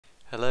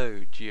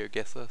Hello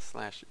GeoGuessr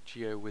slash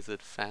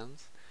GeoWizard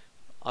fans.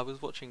 I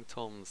was watching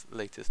Tom's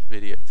latest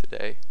video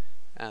today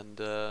and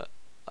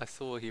I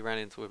saw he ran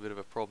into a bit of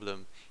a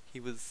problem.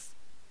 It was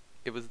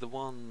the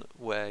one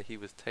where he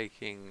was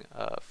taking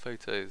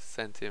photos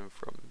sent in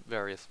from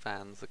various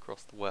fans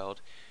across the world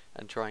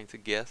and trying to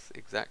guess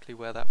exactly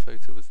where that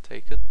photo was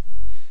taken.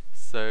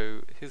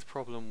 So his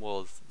problem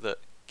was that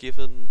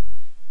given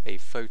a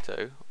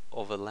photo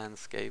of a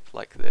landscape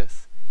like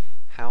this,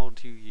 how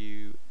do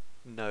you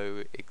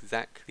know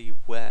exactly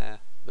where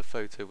the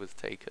photo was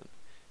taken?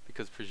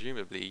 Because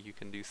presumably you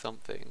can do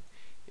something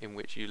in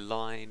which you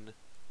line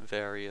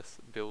various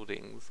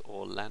buildings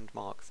or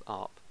landmarks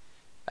up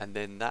and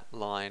then that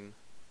line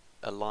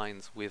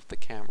aligns with the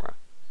camera.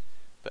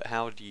 But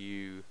how do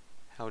you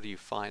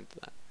find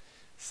that?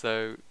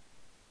 So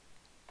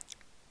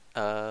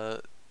I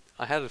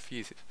had a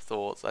few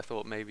thoughts. I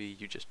thought maybe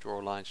you just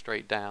draw a line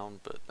straight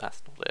down, but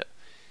that's not it.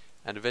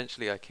 And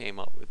eventually I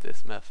came up with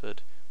this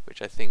method, which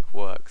I think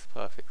works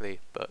perfectly,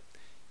 but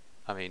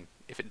I mean,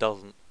 if it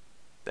doesn't,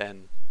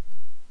 then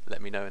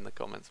let me know in the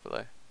comments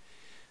below.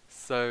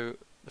 So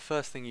the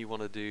first thing you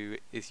want to do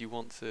is you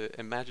want to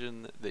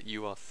imagine that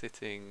you are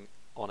sitting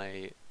on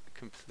a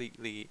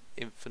completely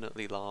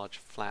infinitely large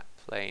flat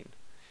plane,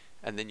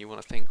 and then you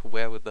want to think,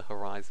 where would the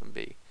horizon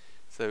be?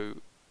 So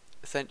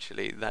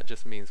essentially that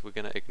just means we're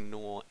going to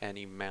ignore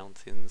any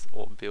mountains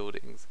or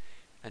buildings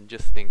and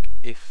just think,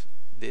 if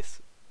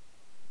this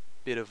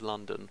bit of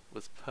London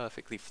was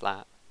perfectly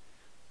flat,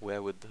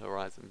 where would the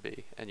horizon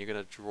be? And you're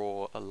going to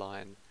draw a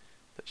line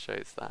that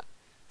shows that.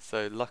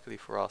 So luckily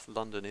for us,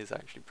 London is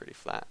actually pretty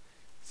flat,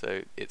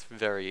 so it's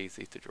very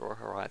easy to draw a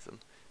horizon,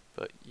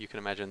 but you can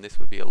imagine this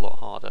would be a lot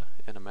harder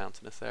in a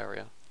mountainous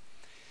area.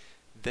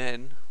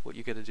 Then what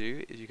you're going to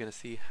do is you're going to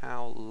see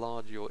how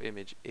large your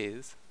image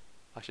is.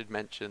 I should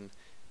mention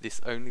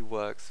this only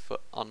works for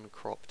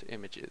uncropped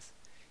images.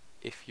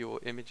 If your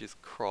image is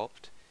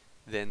cropped,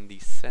 then the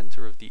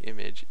center of the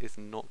image is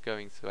not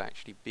going to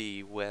actually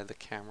be where the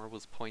camera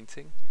was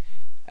pointing,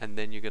 and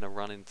then you're going to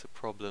run into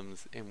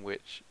problems in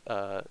which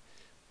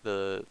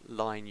the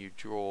line you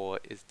draw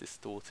is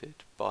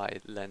distorted by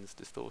lens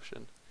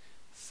distortion.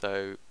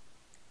 So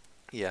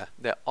yeah,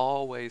 there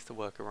are ways to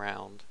work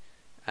around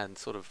and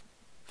sort of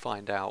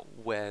find out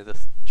where the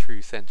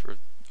true center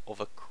of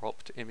a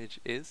cropped image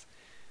is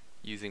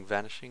using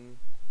vanishing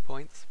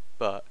points,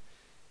 but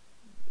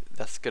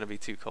that's going to be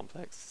too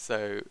complex.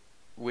 So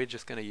we're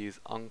just going to use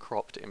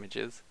uncropped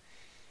images.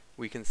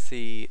 We can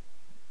see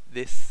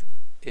this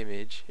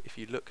image. If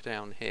you look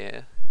down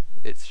here,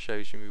 it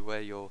shows you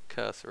where your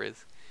cursor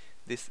is.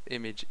 This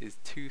image is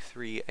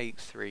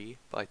 2383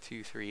 by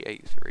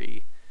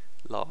 2383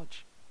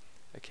 large.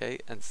 Okay,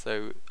 and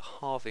so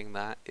halving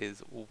that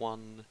is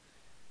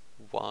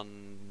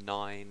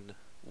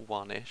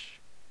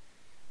 1191-ish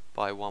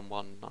by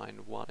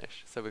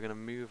 1191-ish. So we're going to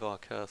move our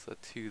cursor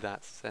to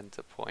that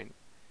center point.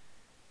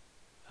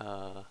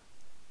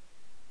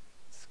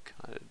 It's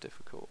kind of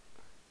difficult.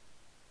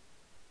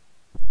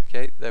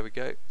 Okay, there we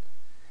go.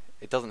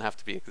 It doesn't have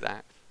to be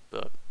exact,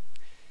 but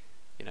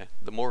you know,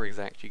 the more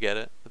exact you get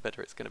it, the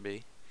better it's going to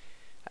be.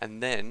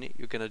 And then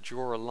you're going to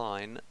draw a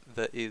line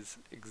that is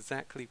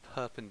exactly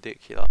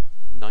perpendicular,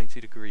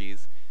 90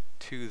 degrees,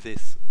 to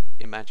this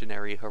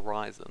imaginary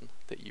horizon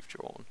that you've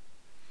drawn.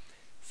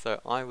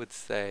 So I would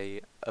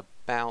say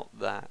about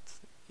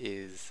that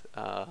is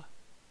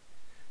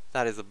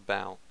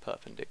about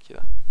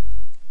perpendicular.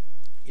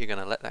 You're going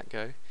to let that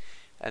go.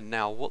 And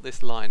now what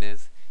this line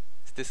is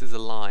this is a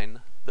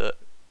line that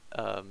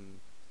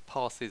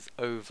passes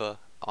over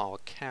our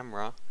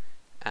camera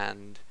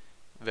and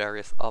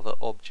various other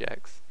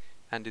objects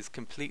and is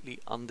completely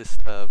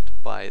undisturbed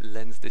by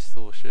lens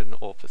distortion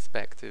or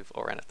perspective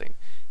or anything.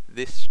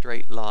 This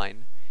straight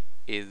line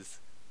is,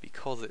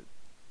 because it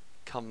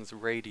comes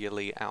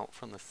radially out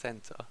from the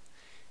center,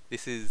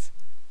 this is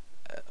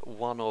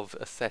one of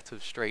a set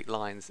of straight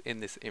lines in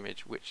this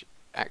image which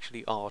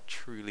actually are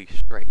truly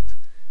straight.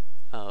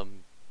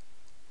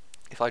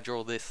 If I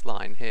draw this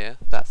line here,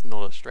 that's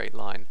not a straight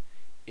line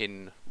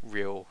in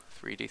real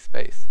 3D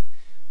space,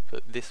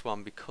 but this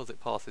one, because it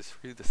passes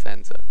through the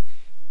center,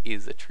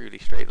 is a truly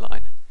straight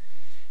line.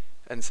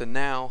 And so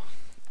now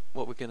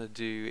what we're going to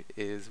do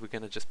is we're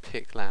going to just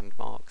pick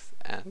landmarks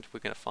and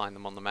we're going to find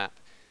them on the map.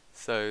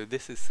 So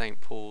this is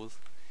St. Paul's.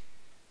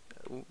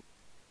 Ooh,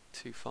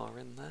 too far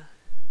in there.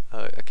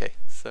 Okay,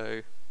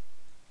 so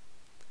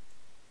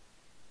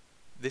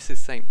this is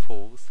St.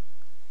 Paul's.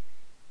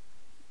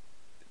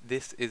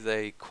 This is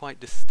a quite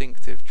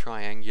distinctive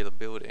triangular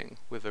building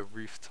with a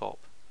rooftop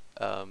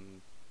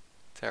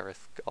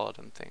terrace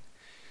garden thing.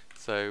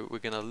 So we're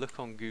going to look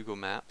on Google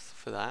Maps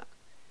for that.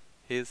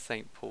 Here's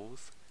St.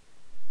 Paul's.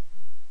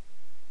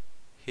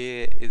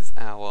 Here is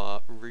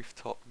our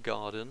rooftop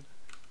garden.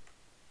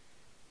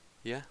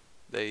 Yeah,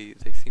 they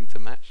seem to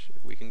match.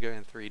 We can go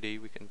in 3D,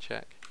 we can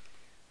check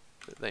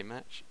that they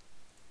match.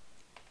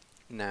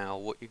 Now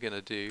what you're going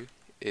to do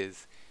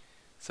is,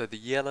 so the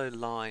yellow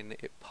line,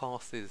 it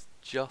passes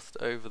just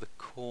over the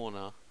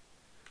corner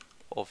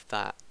of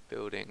that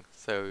building.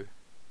 So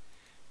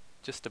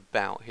just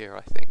about here,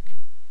 I think.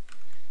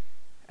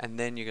 And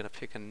then you're going to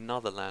pick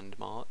another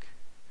landmark.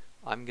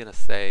 I'm going to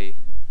say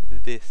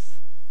this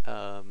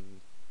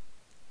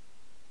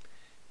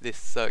this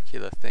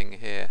circular thing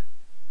here.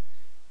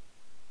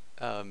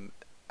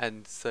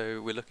 And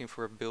so we're looking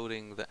for a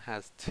building that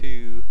has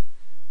 2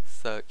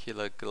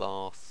 circular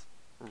glass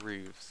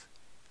roofs,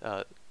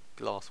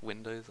 glass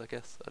windows, I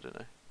guess, I don't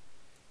know.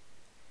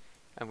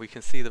 And we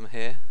can see them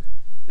here.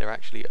 They're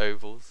actually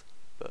ovals,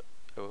 but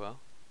oh well.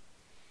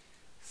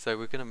 So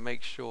we're going to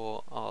make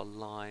sure our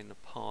line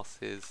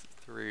passes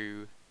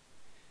through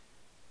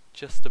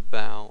just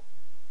about,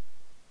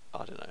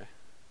 I don't know,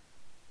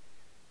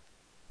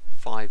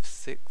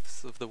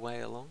 5/6 of the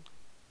way along.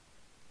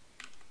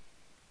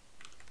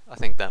 I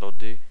think that'll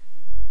do.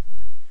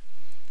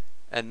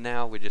 And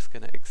now we're just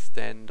going to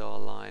extend our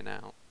line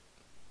out.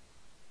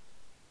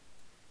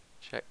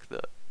 Check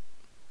that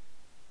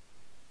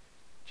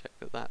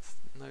that's,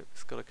 nope,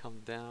 it's got to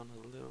come down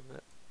a little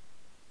bit.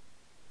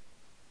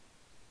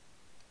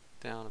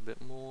 Down a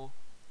bit more.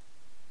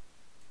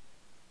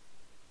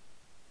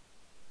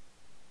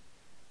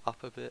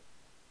 Up a bit.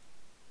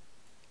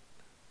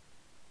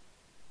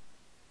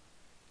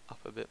 Up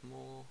a bit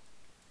more.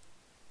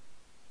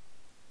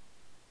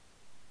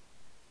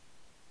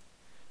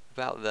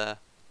 About there.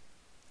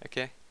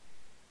 Okay,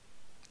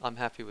 I'm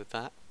happy with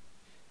that.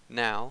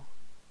 Now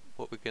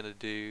what we're going to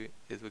do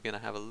is we're going to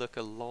have a look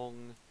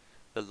along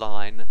the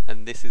line,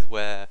 and this is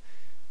where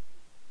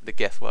the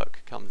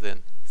guesswork comes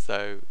in.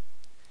 So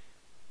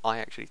I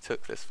actually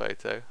took this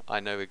photo. I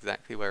know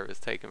exactly where it was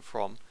taken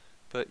from,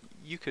 but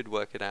you could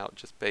work it out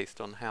just based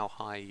on how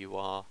high you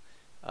are,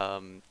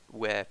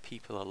 where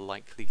people are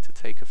likely to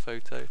take a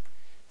photo.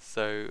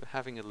 So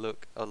having a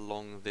look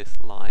along this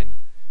line,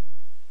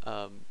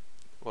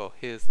 well,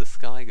 here's the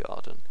Sky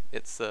Garden.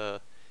 It's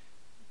a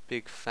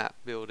big fat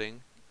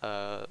building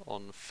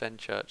on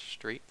Fenchurch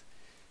Street,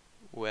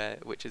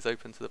 which is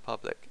open to the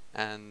public,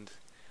 and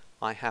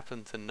I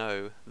happen to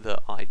know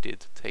that I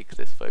did take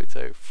this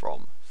photo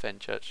from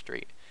Fenchurch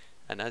Street.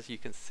 And as you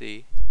can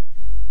see,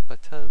 if I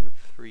turn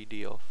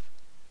 3D off,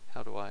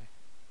 how do I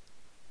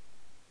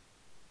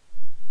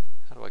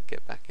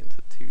get back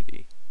into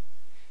 2D?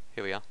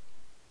 Here we are.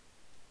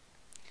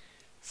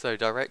 So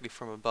directly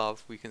from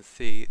above we can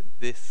see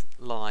this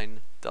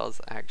line does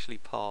actually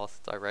pass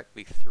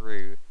directly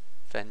through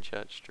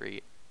Fenchurch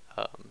Street.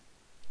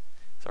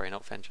 Sorry,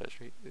 not Fenchurch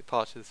Street. It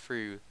passes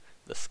through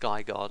the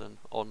Sky Garden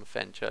on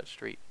Fenchurch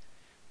Street,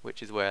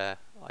 which is where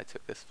I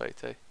took this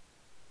photo.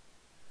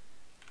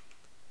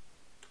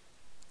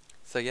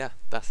 So yeah,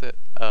 that's it.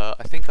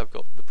 I think I've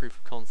got the proof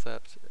of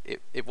concept.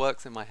 It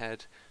works in my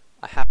head.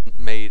 I haven't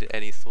made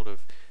any sort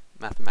of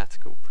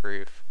mathematical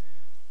proof.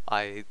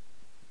 I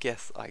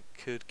guess I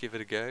could give it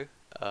a go.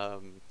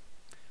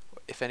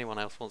 If anyone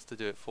else wants to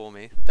do it for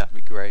me, that'd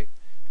be great.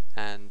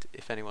 And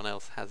if anyone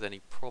else has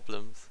any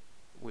problems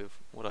with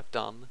what I've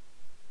done,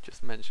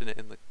 just mention it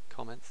in the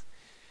comments.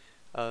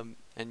 And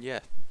yeah,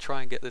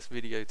 try and get this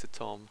video to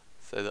Tom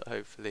so that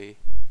hopefully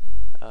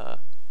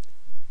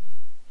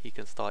he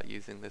can start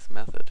using this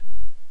method.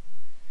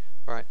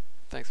 Alright,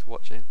 thanks for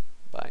watching.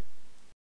 Bye.